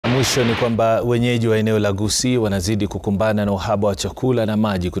mwisho ni kwamba wenyeji wa eneo la Gusii wanazidi kukumbana na uhaba wa chakula na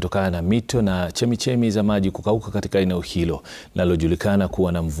maji kutokana na mito na chemichemi za maji kukauka katika eneo hilo linalojulikana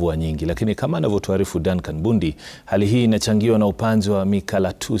kuwa na mvua nyingi. Lakini kama anavyotuarifu Duncan Bundi, hali hii inachangiwa na upanzi wa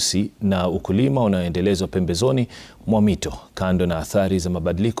mikalatusi na ukulima unaoendelezwa pembezoni mwa mito, kando na athari za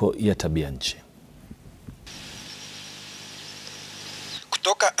mabadiliko ya tabia nchi.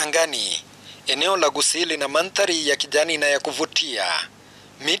 Kutoka angani, eneo la Gusii lina mandhari ya kijani na ya kuvutia.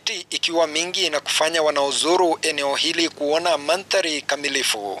 Miti ikiwa mingi na kufanya wanaozuru eneo hili kuona mandhari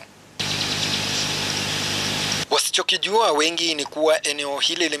kamilifu. Wasichokijua wengi ni kuwa eneo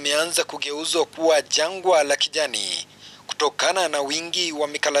hili limeanza kugeuzwa kuwa jangwa la kijani kutokana na wingi wa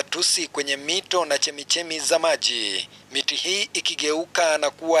mikalatusi kwenye mito na chemichemi za maji. Miti hii ikigeuka na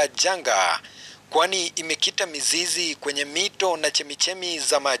kuwa janga kwani imekita mizizi kwenye mito na chemichemi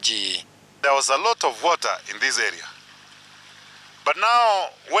za maji. There was a lot of water in this area. But now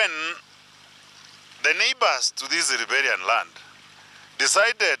when the neighbors to this riparian land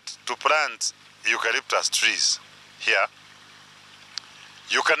decided to plant eucalyptus trees here,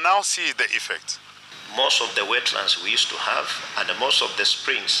 you can now see the effect. Most of the wetlands we used to have and most of the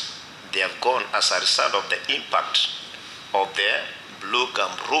springs, they have gone as a result of the impact of the blue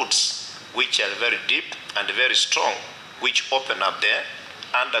gum roots, which are very deep and very strong, which open up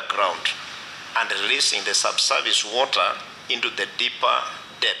the underground and releasing the subsurface water into the deeper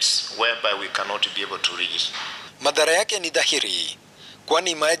depths whereby we cannot be able to reach. Madhara yake ni dhahiri,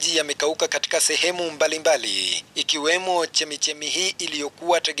 kwani maji yamekauka katika sehemu mbalimbali, ikiwemo chemichemi hii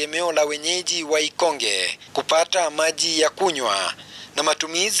iliyokuwa tegemeo la wenyeji wa Ikonge kupata maji ya kunywa na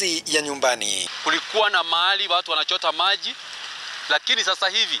matumizi ya nyumbani. Kulikuwa na mahali watu wanachota maji, lakini sasa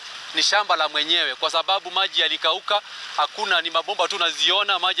hivi ni shamba la mwenyewe kwa sababu maji yalikauka, hakuna, ni mabomba tu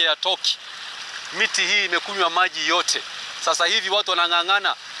naziona, maji hayatoki. Miti hii imekunywa maji yote. Sasa hivi watu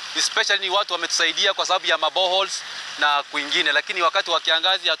wanang'ang'ana, especially ni watu wametusaidia kwa sababu ya maboreholes na kwingine, lakini wakati wa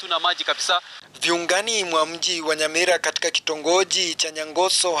kiangazi hatuna maji kabisa. Viungani mwa mji wa Nyamira katika kitongoji cha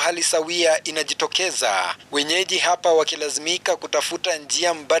Nyangoso hali sawia inajitokeza. Wenyeji hapa wakilazimika kutafuta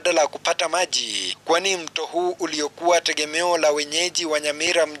njia mbadala kupata maji, kwani mto huu uliokuwa tegemeo la wenyeji wa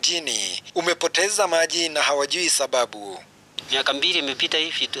Nyamira mjini umepoteza maji na hawajui sababu. Miaka 2 imepita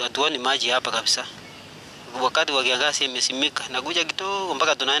hivi hatuoni maji hapa kabisa. Wakati wa kiangazi imesimika na kuja kidogo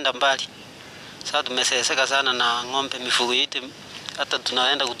mpaka tunaenda mbali. Sasa tumeseseka sana na ng'ombe, mifugo yetu, hata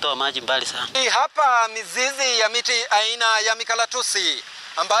tunaenda kutoa maji mbali sana. Hapa mizizi ya miti aina ya mikalatusi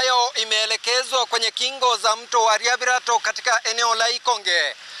ambayo imeelekezwa kwenye kingo za mto wa Riabirato katika eneo la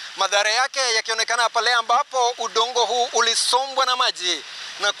Ikonge. Madhara yake yakionekana pale ambapo udongo huu ulisombwa na maji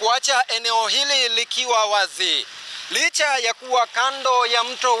na kuacha eneo hili likiwa wazi. Licha ya kuwa kando ya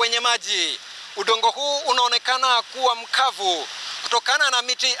mto wenye maji, udongo huu unaonekana kuwa mkavu kutokana na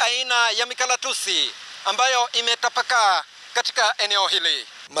miti aina ya mikalatusi ambayo imetapakaa katika eneo hili.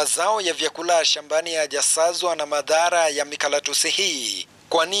 Mazao ya vyakula shambani hayajasazwa na madhara ya mikalatusi hii,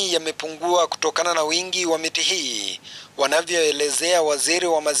 kwani yamepungua kutokana na wingi wa miti hii, wanavyoelezea waziri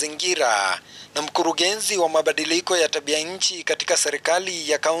wa mazingira na mkurugenzi wa mabadiliko ya tabia nchi katika serikali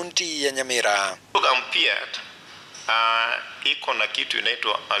ya kaunti ya Nyamira. Iko na kitu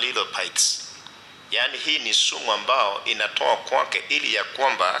inaitwa alilopipes. Yaani hii ni sumu ambao inatoa kwake ili ya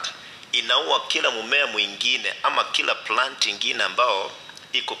kwamba inaua kila mmea mwingine ama kila plant nyingine ambao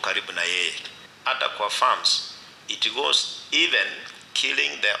iko karibu na yeye. Hata kwa farms it goes even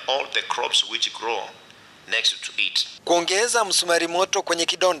killing all the crops which grow next to it. Kuongeza msumari moto kwenye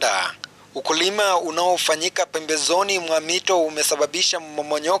kidonda, ukulima unaofanyika pembezoni mwa mito umesababisha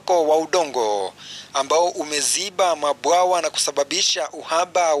mmomonyoko wa udongo ambao umeziba mabwawa na kusababisha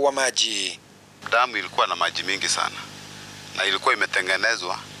uhaba wa maji. Damu ilikuwa na maji mingi sana na ilikuwa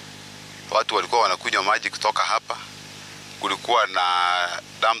imetengenezwa, watu walikuwa wanakunywa maji kutoka hapa. Kulikuwa na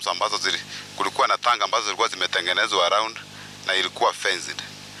dams ambazo kulikuwa na tanga ambazo zilikuwa zimetengenezwa around na ilikuwa fenced.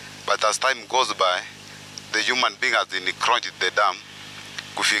 But as time goes by, the human being has encroached the dam.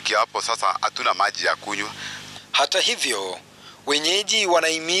 Kufikia hapo sasa hatuna maji ya kunywa. Hata hivyo, wenyeji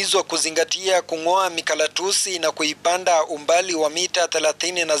wanahimizwa kuzingatia kung'oa mikalatusi na kuipanda umbali wa mita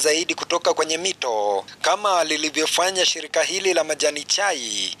 30 na zaidi kutoka kwenye mito, kama lilivyofanya shirika hili la majani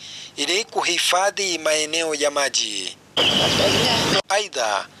chai ili kuhifadhi maeneo ya maji.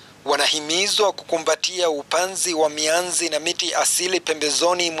 Aidha, wanahimizwa kukumbatia upanzi wa mianzi na miti asili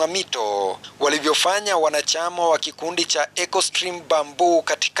pembezoni mwa mito, walivyofanya wanachama wa kikundi cha Ecostream Bamboo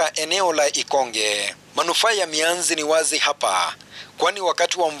katika eneo la Ikonge. Manufaa ya mianzi ni wazi hapa, kwani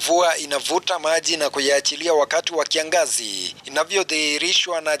wakati wa mvua inavuta maji na kuyaachilia wakati wa kiangazi,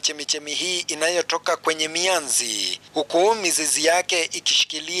 inavyodhihirishwa na chemichemi hii inayotoka kwenye mianzi, huku mizizi yake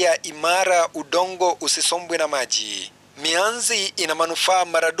ikishikilia imara udongo usisombwe na maji. Mianzi ina manufaa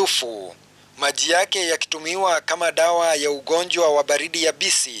maradufu, maji yake yakitumiwa kama dawa ya ugonjwa wa baridi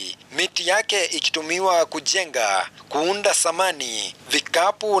yabisi, miti yake ikitumiwa kujenga, kuunda samani,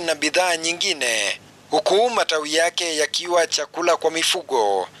 vikapu na bidhaa nyingine, huku matawi yake yakiwa chakula kwa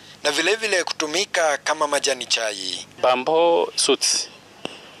mifugo na vilevile kutumika kama majani chai. Bamboo shoots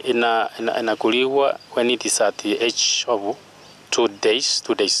inakuliwa when it is at the age of 2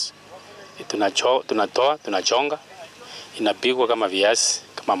 days. Tunachonga, inapikwa kama viazi,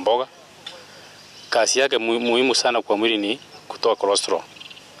 kama mboga. Kazi yake muhimu sana kwa mwili ni kutoa cholesterol.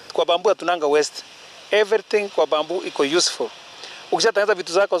 Kwa bamboo tunanga waste. Everything kwa bamboo iko useful. Ukishatengeneza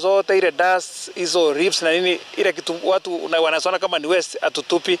vitu zako zote, ile dust, hizo ribs na nini, ile kitu watu wanasona kama ni waste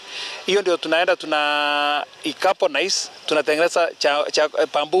atutupi. Hiyo ndio tunaenda icarbonize, tunatengeneza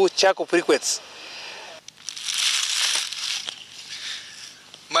bamboo charcoal briquettes.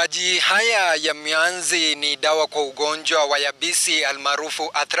 Maji haya ya mianzi ni dawa kwa ugonjwa wa yabisi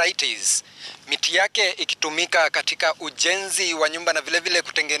almaarufu arthritis. Miti yake ikitumika katika ujenzi wa nyumba na vilevile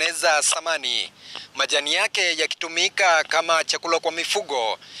kutengeneza samani. Majani yake yakitumika kama chakula kwa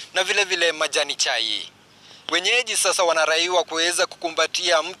mifugo na vilevile majani chai. Wenyeji sasa wanaraiwa kuweza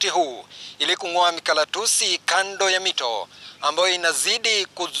kukumbatia mti huu ili kung'oa mikalatusi kando ya mito ambayo inazidi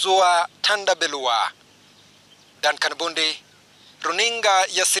kuzua tandabelua. Duncan Bundi, runinga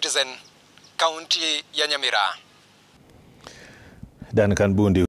ya Citizen, kaunti ya Nyamira. Duncan Bundi.